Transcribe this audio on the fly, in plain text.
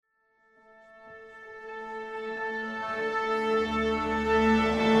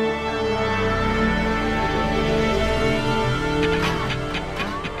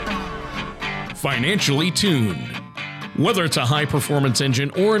Financially Tuned. Whether it's a high-performance engine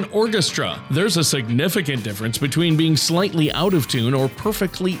or an orchestra, there's a significant difference between being slightly out of tune or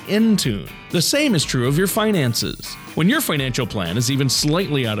perfectly in tune. The same is true of your finances. When your financial plan is even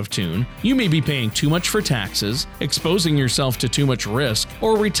slightly out of tune, you may be paying too much for taxes, exposing yourself to too much risk,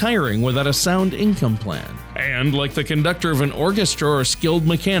 or retiring without a sound income plan. And like the conductor of an orchestra or skilled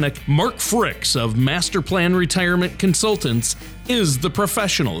mechanic, Mark Fricks of Master Plan Retirement Consultants is the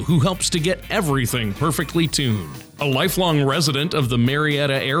professional who helps to get everything perfectly tuned. A lifelong resident of the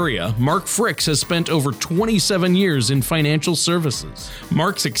Marietta area, Mark Fricks has spent over 27 years in financial services.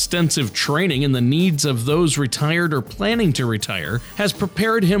 Mark's extensive training in the needs of those retired or planning to retire has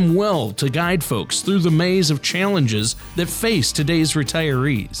prepared him well to guide folks through the maze of challenges that face today's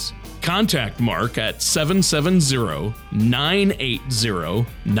retirees. Contact Mark at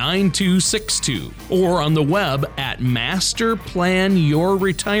 770-980-9262 or on the web at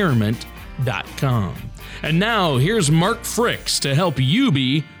masterplanyourretirement.com. And now, here's Mark Fricks to help you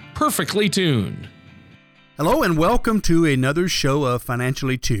be perfectly tuned. Hello and welcome to another show of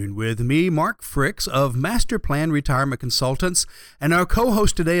Financially Tuned with me, Mark Fricks of Master Plan Retirement Consultants, and our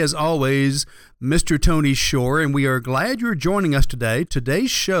co-host today, as always, Mr. Tony Shore, and we are glad you're joining us today. Today's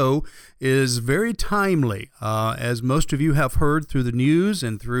show is very timely, as most of you have heard through the news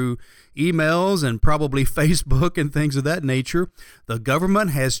and through emails and probably Facebook and things of that nature. The government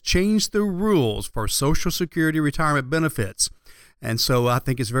has changed the rules for Social Security retirement benefits. And so I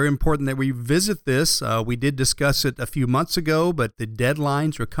think it's very important that we visit this. We did discuss it a few months ago, but the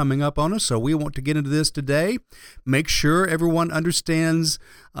deadlines are coming up on us, so we want to get into this today. Make sure everyone understands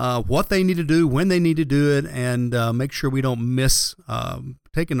what they need to do, when they need to do it, and make sure we don't miss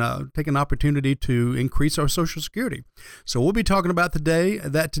take an opportunity to increase our Social Security. So we'll be talking about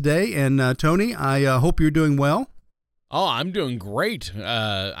that today. And Tony, I hope you're doing well. Oh, I'm doing great.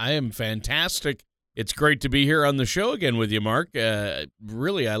 I am fantastic. It's great to be here on the show again with you, Mark.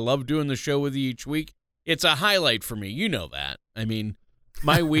 Really, I love doing the show with you each week. It's a highlight for me. You know that. I mean,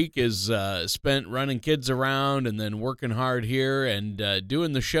 my week is spent running kids around and then working hard here, and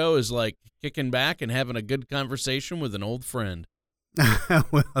doing the show is like kicking back and having a good conversation with an old friend.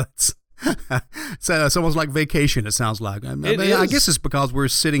 Well, it's almost like vacation, it sounds like. I guess it's because we're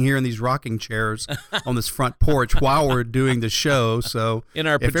sitting here in these rocking chairs on this front porch while we're doing the show. So in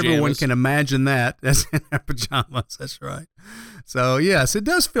our pajamas. If everyone can imagine that, that's in our pajamas. That's right. So, yes, it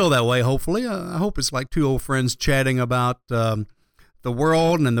does feel that way, hopefully. I hope it's like two old friends chatting about the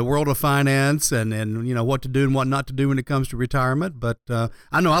world and the world of finance and you know what to do and what not to do when it comes to retirement. But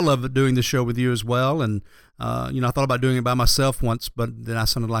I know I love doing the show with you as well. And I thought about doing it by myself once, but then I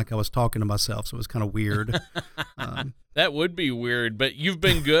sounded like I was talking to myself, so it was kind of weird. That would be weird, but you've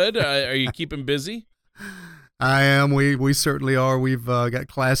been good. Are you keeping busy? I am. We certainly are. We've got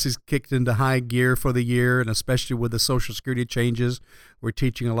classes kicked into high gear for the year, and especially with the Social Security changes, we're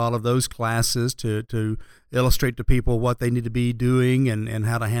teaching a lot of those classes to illustrate to people what they need to be doing and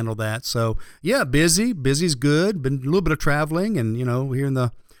how to handle that. So, yeah, busy. Busy's good. Been a little bit of traveling, and, here in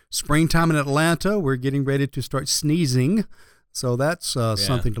the springtime in Atlanta, we're getting ready to start sneezing. So that's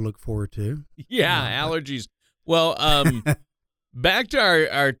something to look forward to. Yeah, allergies. Well, back to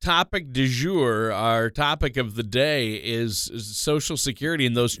our topic du jour. Our topic of the day is Social Security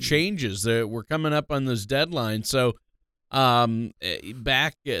and those changes that we're coming up on this deadline. So looks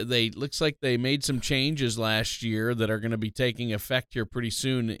like they made some changes last year that are going to be taking effect here pretty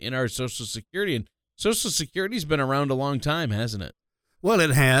soon in our Social Security. And Social Security's been around a long time, hasn't it? Well,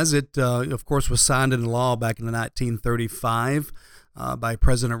 it has. It, of course, was signed into law back in 1935 by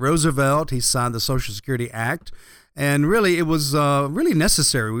President Roosevelt. He signed the Social Security Act. And really, it was really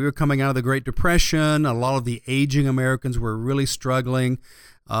necessary. We were coming out of the Great Depression. A lot of the aging Americans were really struggling,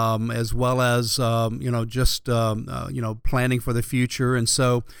 as well as, planning for the future. And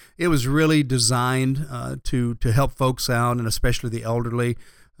so it was really designed to help folks out, and especially the elderly,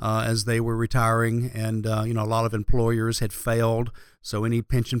 as they were retiring. And, a lot of employers had failed, so any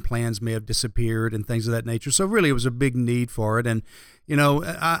pension plans may have disappeared and things of that nature. So really, it was a big need for it. And,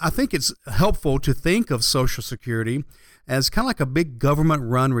 I think it's helpful to think of Social Security as kind of like a big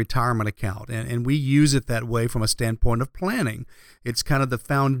government-run retirement account, and we use it that way from a standpoint of planning. It's kind of the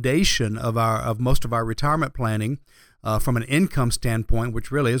foundation of most of our retirement planning. From an income standpoint, which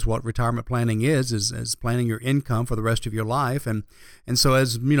really is what retirement planning is planning your income for the rest of your life. And so,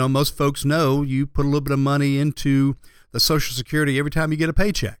 as most folks know, you put a little bit of money into the Social Security every time you get a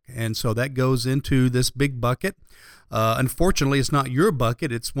paycheck. And so that goes into this big bucket. Unfortunately, it's not your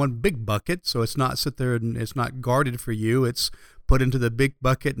bucket. It's one big bucket. So it's not sit there and it's not guarded for you. It's put into the big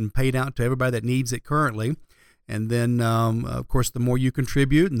bucket and paid out to everybody that needs it currently. And then, of course, the more you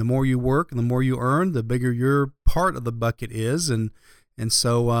contribute and the more you work and the more you earn, the bigger your part of the bucket is. And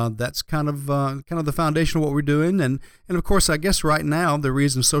so that's kind of the foundation of what we're doing. And of course, I guess right now the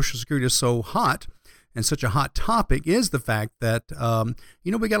reason Social Security is so hot and such a hot topic is the fact that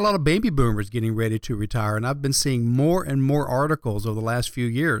we got a lot of baby boomers getting ready to retire, and I've been seeing more and more articles over the last few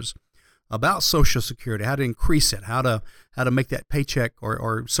years about Social Security, how to increase it, how to make that paycheck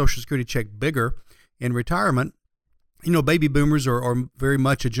or Social Security check bigger in retirement. Baby boomers are very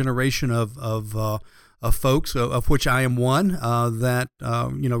much a generation of folks, of which I am one, that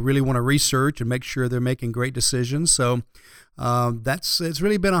really want to research and make sure they're making great decisions. So it's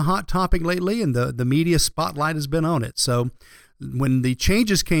really been a hot topic lately, and the media spotlight has been on it. So when the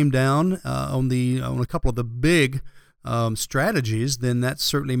changes came down on a couple of the big strategies, then that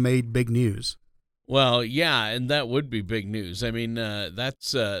certainly made big news. Well, yeah, and that would be big news. I mean,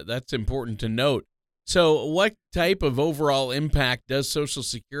 that's important to note. So what type of overall impact does Social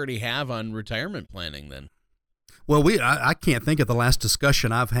Security have on retirement planning then? Well, I can't think of the last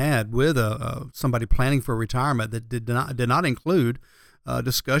discussion I've had with somebody planning for retirement that did not include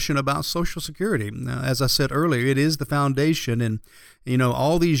discussion about Social Security. As I said earlier, it is the foundation, and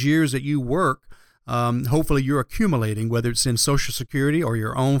all these years that you work, hopefully you're accumulating, whether it's in Social Security or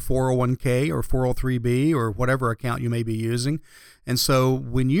your own 401k or 403b or whatever account you may be using. And so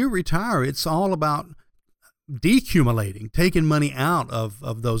when you retire, it's all about decumulating, taking money out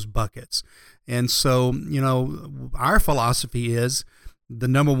of those buckets. And so, our philosophy is the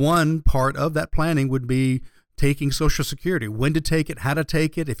number one part of that planning would be taking Social Security, when to take it, how to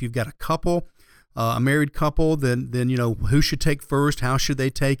take it. If you've got a couple, a married couple, then who should take first, how should they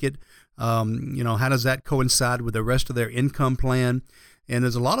take it? How does that coincide with the rest of their income plan? And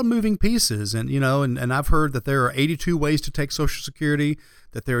there's a lot of moving pieces, and I've heard that there are 82 ways to take Social Security,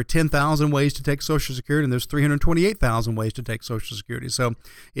 that there are 10,000 ways to take Social Security, and there's 328,000 ways to take Social Security. So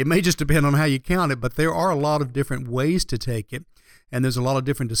it may just depend on how you count it, but there are a lot of different ways to take it, and there's a lot of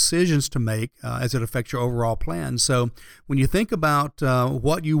different decisions to make as it affects your overall plan. So when you think about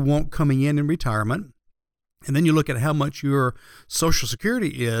what you want coming in retirement, and then you look at how much your Social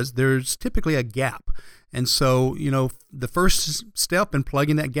Security is, there's typically a gap. And so, the first step in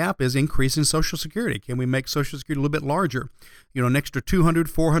plugging that gap is increasing Social Security. Can we make Social Security a little bit larger? An extra $200,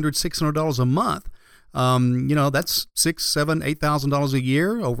 $400, $600 a month. That's $6,000, $7,000, $8,000 a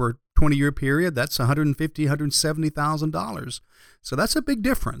year over a 20-year period. That's $150,000, $170,000. So that's a big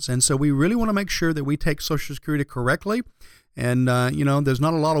difference. And so we really want to make sure that we take Social Security correctly. And, there's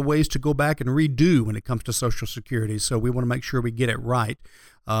not a lot of ways to go back and redo when it comes to Social Security. So we want to make sure we get it right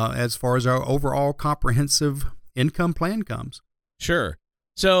as far as our overall comprehensive income plan comes. Sure.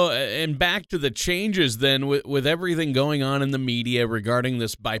 So, and back to the changes then, with everything going on in the media regarding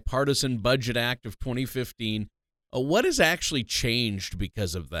this Bipartisan Budget Act of 2015, what has actually changed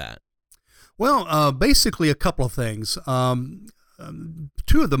because of that? Well, basically a couple of things.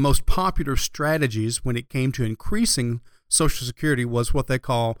 Two of the most popular strategies when it came to increasing Social Security was what they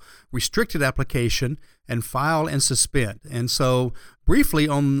call restricted application and file and suspend. And so briefly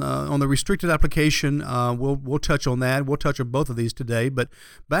on the restricted application, we'll touch on that. We'll touch on both of these today. But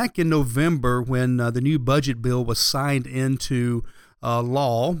back in November, when the new budget bill was signed into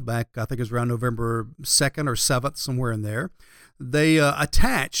law, back I think it was around November 2nd or 7th, somewhere in there, they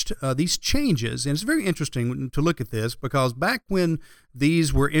attached these changes. And it's very interesting to look at this because back when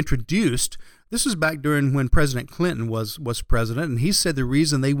these were introduced, this was back during when President Clinton was president, and he said the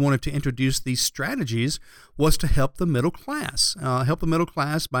reason they wanted to introduce these strategies was to help the middle class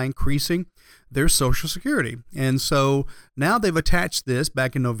by increasing their Social Security. And so now they've attached this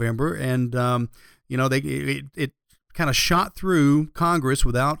back in November, and it kind of shot through Congress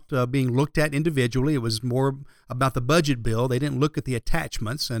without being looked at individually. It was more about the budget bill. They didn't look at the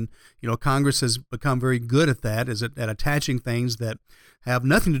attachments, and Congress has become very good at that, at attaching things that have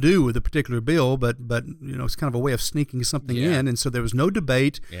nothing to do with a particular bill, but it's kind of a way of sneaking something in. And so there was no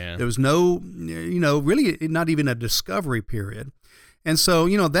debate. Yeah. There was no, really not even a discovery period. And so,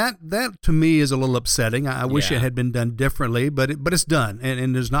 that to me is a little upsetting. I wish it had been done differently, but it's done,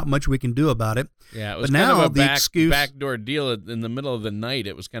 and there's not much we can do about it. Yeah, it was kind of a backdoor deal in the middle of the night.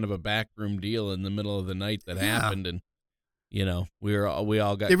 It was kind of a backroom deal in the middle of the night that happened, and we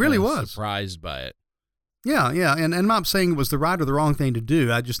all got surprised by it. Yeah, and I'm not saying it was the right or the wrong thing to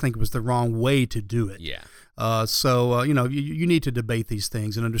do. I just think it was the wrong way to do it. Yeah. So you need to debate these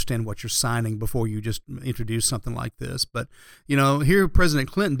things and understand what you're signing before you just introduce something like this. But, here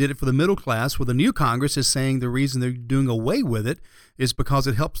President Clinton did it for the middle class. Well, the new Congress is saying the reason they're doing away with it is because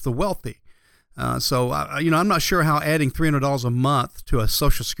it helps the wealthy. I'm not sure how adding $300 a month to a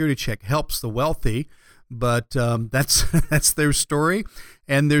Social Security check helps the wealthy. but that's their story,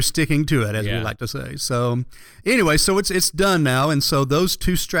 and they're sticking to it, as we like to say. So anyway, so it's done now, and so those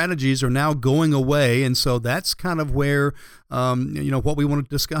two strategies are now going away, and so that's kind of where what we want to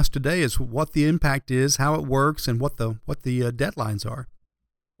discuss today is what the impact is, how it works, and what the deadlines are.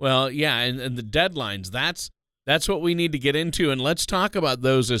 Well, yeah, and the deadlines, that's what we need to get into, and let's talk about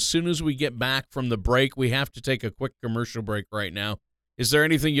those as soon as we get back from the break. We have to take a quick commercial break right now. Is there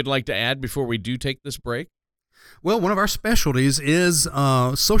anything you'd like to add before we do take this break? Well, one of our specialties is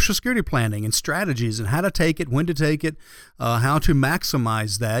Social Security planning and strategies and how to take it, when to take it, how to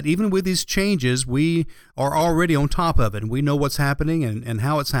maximize that. Even with these changes, we are already on top of it, and we know what's happening and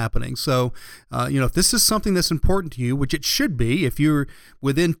how it's happening. So, if this is something that's important to you, which it should be, if you're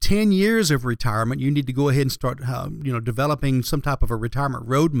within 10 years of retirement, you need to go ahead and start, developing some type of a retirement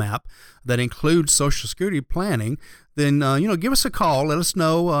roadmap that includes Social Security planning. Then, give us a call. Let us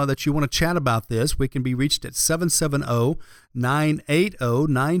know that you want to chat about this. We can be reached at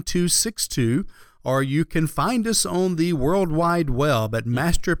 770-980-9262, or you can find us on the World Wide Web at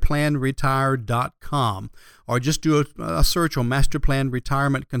masterplanretire.com, or just do a search on Master Plan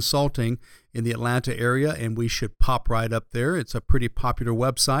Retirement Consulting in the Atlanta area, and we should pop right up there. It's a pretty popular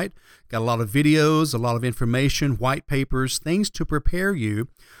website. Got a lot of videos, a lot of information, white papers, things to prepare you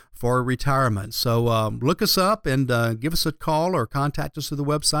for retirement. So look us up and give us a call or contact us through the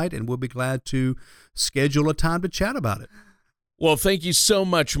website, and we'll be glad to schedule a time to chat about it. Well, thank you so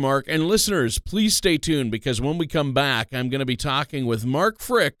much, Mark. And listeners, please stay tuned, because when we come back, I'm going to be talking with Mark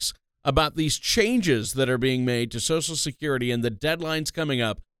Fricks about these changes that are being made to Social Security and the deadlines coming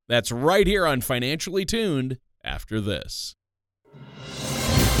up. That's right here on Financially Tuned after this.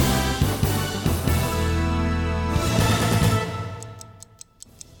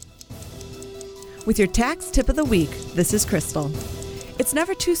 With your tax tip of the week, this is Crystal. It's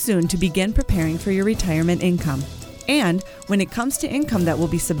never too soon to begin preparing for your retirement income. And when it comes to income that will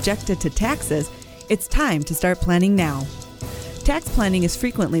be subjected to taxes, it's time to start planning now. Tax planning is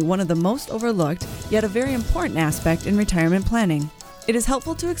frequently one of the most overlooked, yet a very important aspect in retirement planning. It is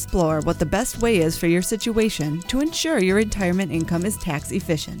helpful to explore what the best way is for your situation to ensure your retirement income is tax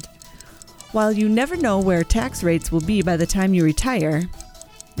efficient. While you never know where tax rates will be by the time you retire,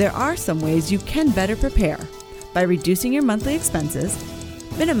 there are some ways you can better prepare by reducing your monthly expenses,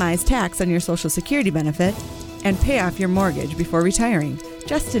 minimize tax on your Social Security benefit, and pay off your mortgage before retiring,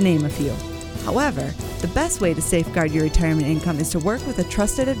 just to name a few. However, the best way to safeguard your retirement income is to work with a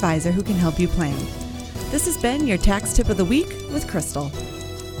trusted advisor who can help you plan. This has been your Tax Tip of the Week with Crystal.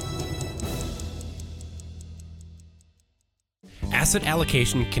 Asset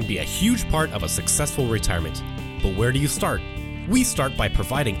allocation can be a huge part of a successful retirement. But where do you start? We start by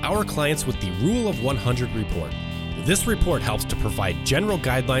providing our clients with the Rule of 100 report. This report helps to provide general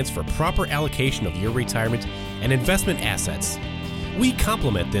guidelines for proper allocation of your retirement and investment assets. We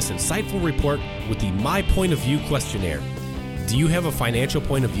complement this insightful report with the My Point of View questionnaire. Do you have a financial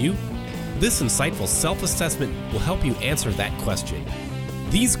point of view? This insightful self-assessment will help you answer that question.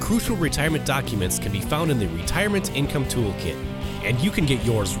 These crucial retirement documents can be found in the Retirement Income Toolkit, and you can get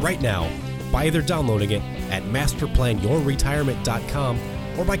yours right now by either downloading it at masterplanyourretirement.com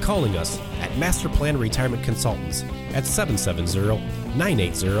or by calling us at Master Plan Retirement Consultants at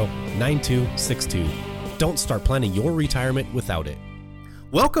 770-980-9262. Don't start planning your retirement without it.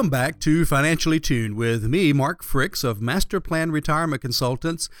 Welcome back to Financially Tuned with me, Mark Fricks of Master Plan Retirement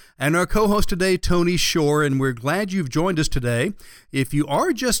Consultants, and our co-host today, Tony Shore, and we're glad you've joined us today. If you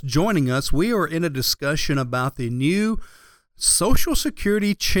are just joining us, we are in a discussion about the new Social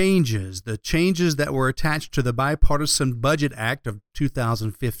Security changes, the changes that were attached to the Bipartisan Budget Act of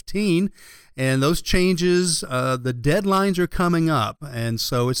 2015, and those changes, the deadlines are coming up, and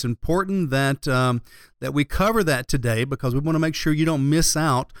so it's important that that we cover that today, because we want to make sure you don't miss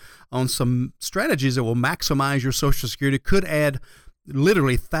out on some strategies that will maximize your Social Security, could add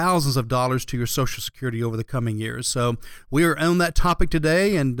literally thousands of dollars to your Social Security over the coming years. So we are on that topic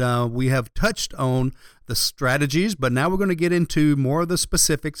today, and we have touched on the strategies, but now we're going to get into more of the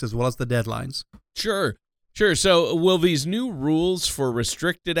specifics as well as the deadlines. Sure. So will these new rules for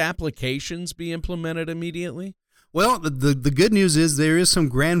restricted applications be implemented immediately? Well, the good news is there is some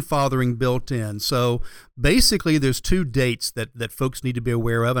grandfathering built in. So basically, there's two dates that folks need to be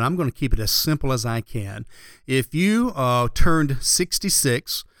aware of, and I'm going to keep it as simple as I can. If you turned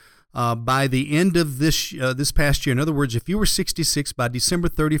 66 by the end of this past year, in other words, if you were 66 by December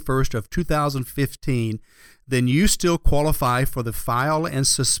 31st of 2015, then you still qualify for the file and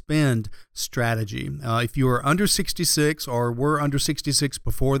suspend strategy. If you are under 66 or were under 66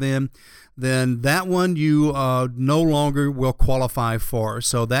 before then that one you no longer will qualify for.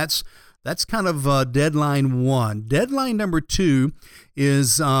 So that's That's kind of deadline one. Deadline number two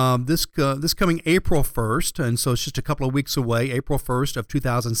is this coming April 1st, and so it's just a couple of weeks away, April 1st of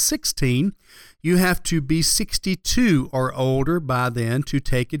 2016. You have to be 62 or older by then to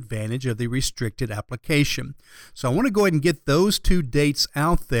take advantage of the restricted application. So I want to go ahead and get those two dates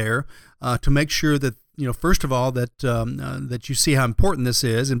out there to make sure that, first of all, that you see how important this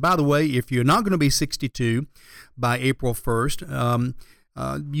is. And by the way, if you're not going to be 62 by April 1st,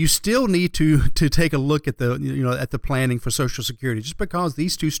 you still need to take a look at the planning for Social Security. Just because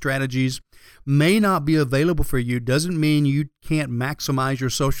these two strategies may not be available for you doesn't mean you can't maximize your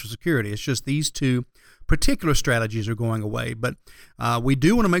Social Security. It's just these two particular strategies are going away. But we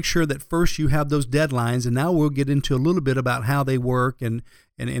do want to make sure that first you have those deadlines, and now we'll get into a little bit about how they work and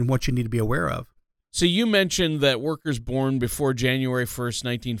what you need to be aware of. So you mentioned that workers born before January 1st,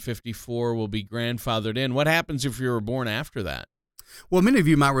 1954 will be grandfathered in. What happens if you were born after that? Well, many of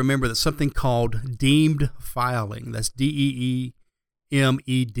you might remember that something called deemed filing, that's DEEMED,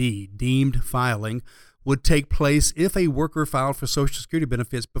 deemed filing, would take place if a worker filed for Social Security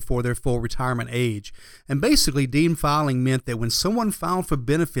benefits before their full retirement age. And basically, deemed filing meant that when someone filed for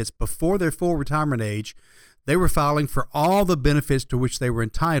benefits before their full retirement age, they were filing for all the benefits to which they were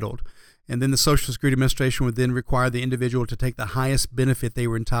entitled. And then the Social Security Administration would then require the individual to take the highest benefit they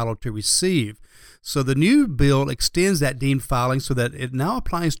were entitled to receive. So the new bill extends that deemed filing so that it now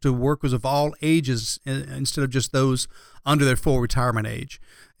applies to workers of all ages instead of just those under their full retirement age.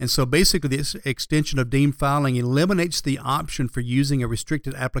 And so basically this extension of deemed filing eliminates the option for using a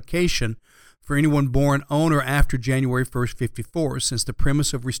restricted application for anyone born on or after January 1st, 54, since the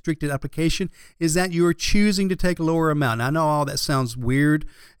premise of restricted application is that you are choosing to take a lower amount. Now, I know all that sounds weird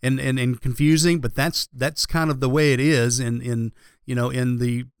and confusing, but that's kind of the way it is in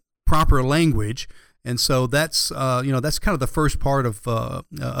the proper language. And so that's kind of the first part of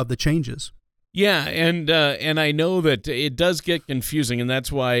the changes. Yeah, and I know that it does get confusing, and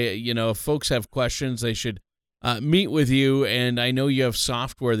that's why, if folks have questions, they should meet with you, and I know you have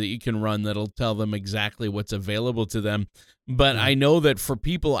software that you can run that'll tell them exactly what's available to them. But I know that for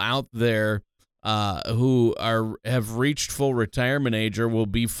people out there who have reached full retirement age or will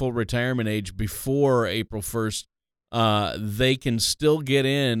be full retirement age before April 1st, they can still get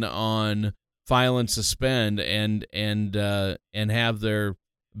in on file and suspend and have their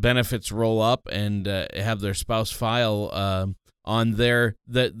benefits roll up and have their spouse file on there.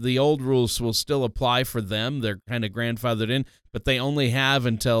 The old rules will still apply for them. They're kind of grandfathered in, but they only have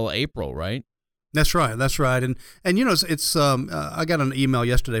until April, right? That's right. And it's I got an email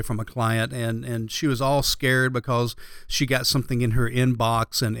yesterday from a client, and she was all scared because she got something in her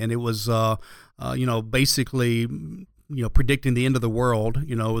inbox, and it was basically predicting the end of the world,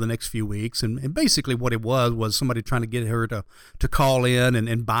 over the next few weeks. And basically what it was somebody trying to get her to call in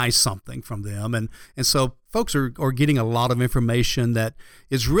and buy something from them. And so folks are getting a lot of information that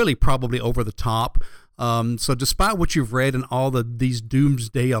is really probably over the top. So despite what you've read in all these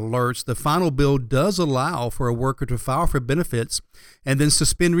doomsday alerts, the final bill does allow for a worker to file for benefits and then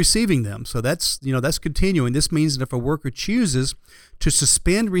suspend receiving them. So that's continuing. This means that if a worker chooses to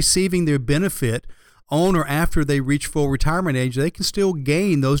suspend receiving their benefit on or after they reach full retirement age, they can still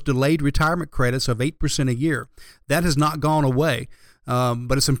gain those delayed retirement credits of 8% a year. That has not gone away.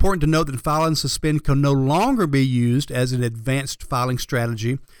 But it's important to note that file and suspend can no longer be used as an advanced filing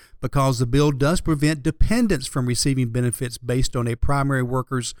strategy because the bill does prevent dependents from receiving benefits based on a primary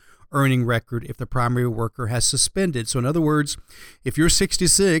worker's earning record if the primary worker has suspended. So in other words, if you're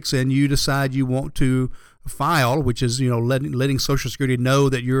 66 and you decide you want to file, which is letting Social Security know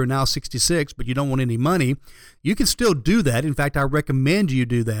that you're now 66 but you don't want any money, you can still do that. In fact, I recommend you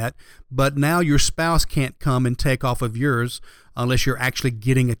do that, but now your spouse can't come and take off of yours unless you're actually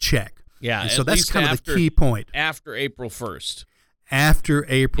getting a check. Yeah, and so that's kind of the key point. After April 1st. After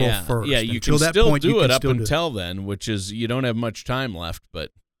April 1st. Yeah, you can still do it up until then, which is you don't have much time left,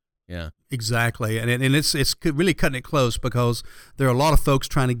 but yeah. Exactly, and it's really cutting it close because there are a lot of folks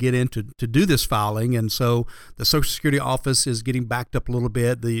trying to get in to do this filing, and so the Social Security office is getting backed up a little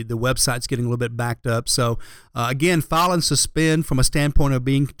bit. The website's getting a little bit backed up. So again, file and suspend from a standpoint of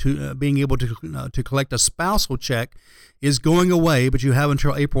being able to collect a spousal check is going away, but you have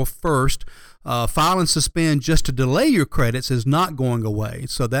until April 1st. File and suspend just to delay your credits is not going away,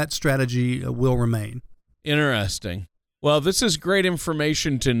 so that strategy will remain. Interesting. Well, this is great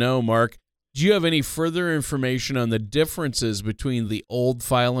information to know, Mark. Do you have any further information on the differences between the old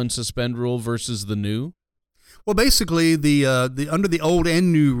file and suspend rule versus the new? Well, basically, the under the old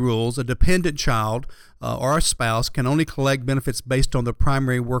and new rules, a dependent child or a spouse can only collect benefits based on the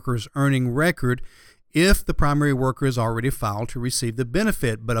primary worker's earning record if the primary worker is already filed to receive the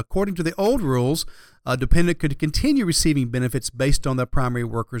benefit. But according to the old rules, a dependent could continue receiving benefits based on the primary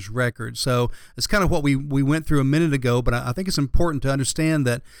worker's record. So it's kind of what we went through a minute ago, but I think it's important to understand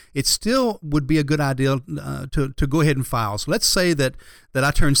that it still would be a good idea to go ahead and file. So let's say that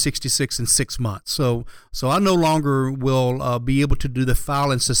I turn 66 in 6 months. So I no longer will be able to do the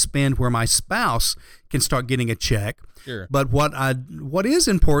file and suspend where my spouse can start getting a check. Sure. But what is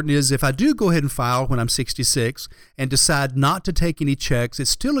important is if I do go ahead and file when I'm 66 and decide not to take any checks,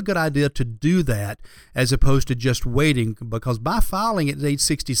 it's still a good idea to do that as opposed to just waiting, because by filing at age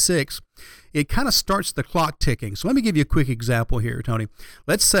 66, it kind of starts the clock ticking. So let me give you a quick example here, Tony.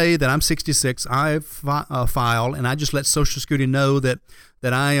 Let's say that I'm 66, I file, and I just let Social Security know that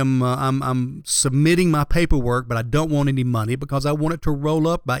I'm submitting my paperwork, but I don't want any money because I want it to roll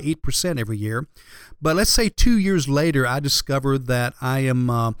up by 8% every year. But let's say 2 years later, I discover that I've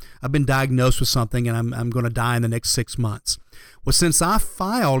been diagnosed with something and I'm going to die in the next 6 months. Well, since I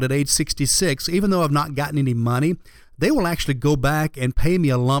filed at age 66, even though I've not gotten any money, they will actually go back and pay me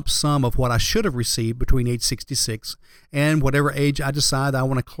a lump sum of what I should have received between age 66 and whatever age I decide I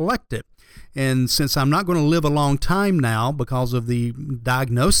want to collect it. And since I'm not going to live a long time now because of the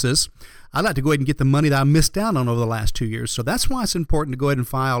diagnosis, I'd like to go ahead and get the money that I missed out on over the last 2 years. So that's why it's important to go ahead and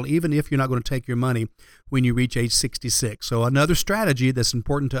file, even if you're not going to take your money when you reach age 66. So another strategy that's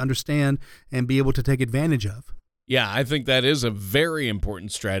important to understand and be able to take advantage of. Yeah, I think that is a very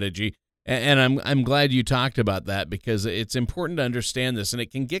important strategy. And I'm glad you talked about that, because it's important to understand this, and it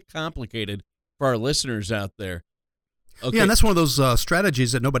can get complicated for our listeners out there. Okay. Yeah, and that's one of those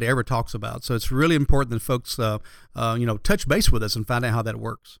strategies that nobody ever talks about. So it's really important that folks, touch base with us and find out how that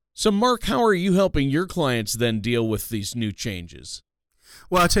works. So, Mark, how are you helping your clients then deal with these new changes?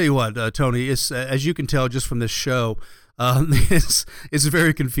 Well, I'll tell you what, Tony, it's, as you can tell just from this show, it's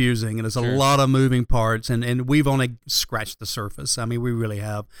very confusing, and there's a lot of moving parts, and we've only scratched the surface. I mean, we really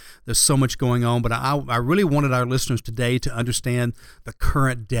have. There's so much going on, but I really wanted our listeners today to understand the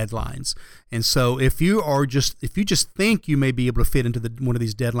current deadlines. And so if you just think you may be able to fit into one of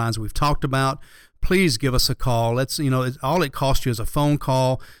these deadlines we've talked about, please give us a call. All it costs you is a phone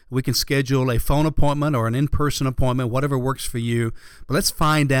call. We can schedule a phone appointment or an in-person appointment, whatever works for you. But let's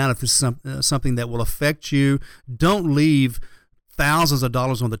find out if this is something that will affect you. Don't leave thousands of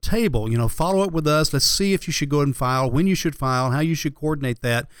dollars on the table. Follow up with us. Let's see if you should go ahead and file, when you should file, how you should coordinate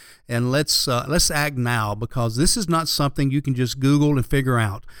that, and let's act now, because this is not something you can just Google and figure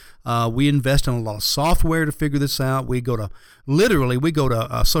out. We invest in a lot of software to figure this out. We go to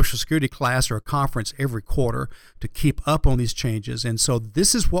a Social Security class or a conference every quarter to keep up on these changes. And so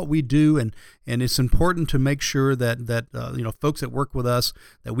this is what we do, and it's important to make sure that folks that work with us,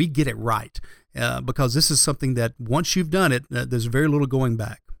 that we get it right, because this is something that once you've done it, there's very little going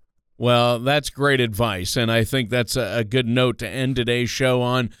back. Well, that's great advice, and I think that's a good note to end today's show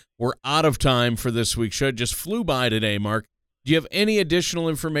on. We're out of time for this week's show. It just flew by today, Mark. Do you have any additional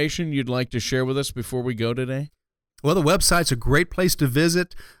information you'd like to share with us before we go today? Well, the website's a great place to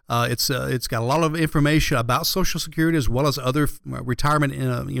visit. It's got a lot of information about Social Security as well as other retirement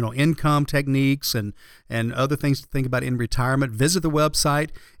income techniques and other things to think about in retirement. Visit the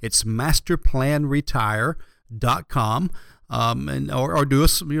website. It's masterplanretire.com. Or do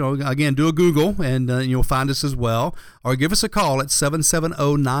us, do a Google and you'll find us as well. Or give us a call at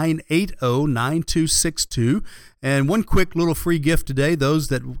 770-980-9262. And one quick little free gift today, those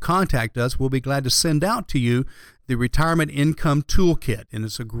that contact us, we'll be glad to send out to you the Retirement Income Toolkit. And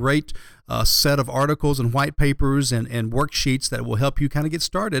it's a great set of articles and white papers and worksheets that will help you kind of get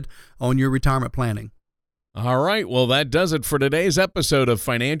started on your retirement planning. All right. Well, that does it for today's episode of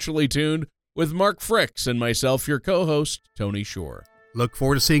Financially Tuned with Mark Fricks and myself, your co-host, Tony Shore. Look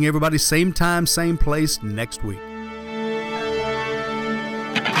forward to seeing everybody same time, same place next week.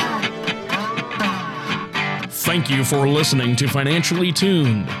 Thank you for listening to Financially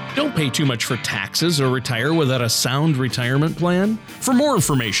Tuned. Don't pay too much for taxes or retire without a sound retirement plan. For more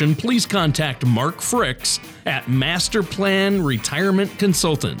information, please contact Mark Fricks at Master Plan Retirement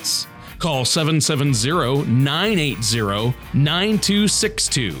Consultants. Call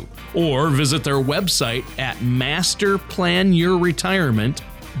 770-980-9262 or visit their website at masterplanyourretirement.com.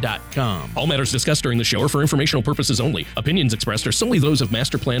 All matters discussed during the show are for informational purposes only. Opinions expressed are solely those of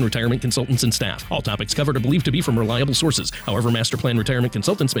Master Plan Retirement Consultants and staff. All topics covered are believed to be from reliable sources. However, Master Plan Retirement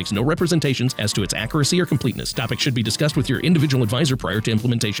Consultants makes no representations as to its accuracy or completeness. Topics should be discussed with your individual advisor prior to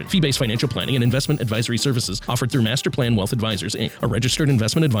implementation. Fee-based financial planning and investment advisory services offered through Master Plan Wealth Advisors, Inc., a registered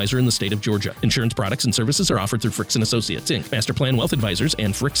investment advisor in the state of Georgia. Insurance products and services are offered through Fricks & Associates, Inc. Master Plan Wealth Advisors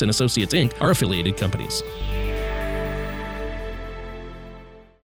and Fricks & Associates, Inc. are affiliated companies.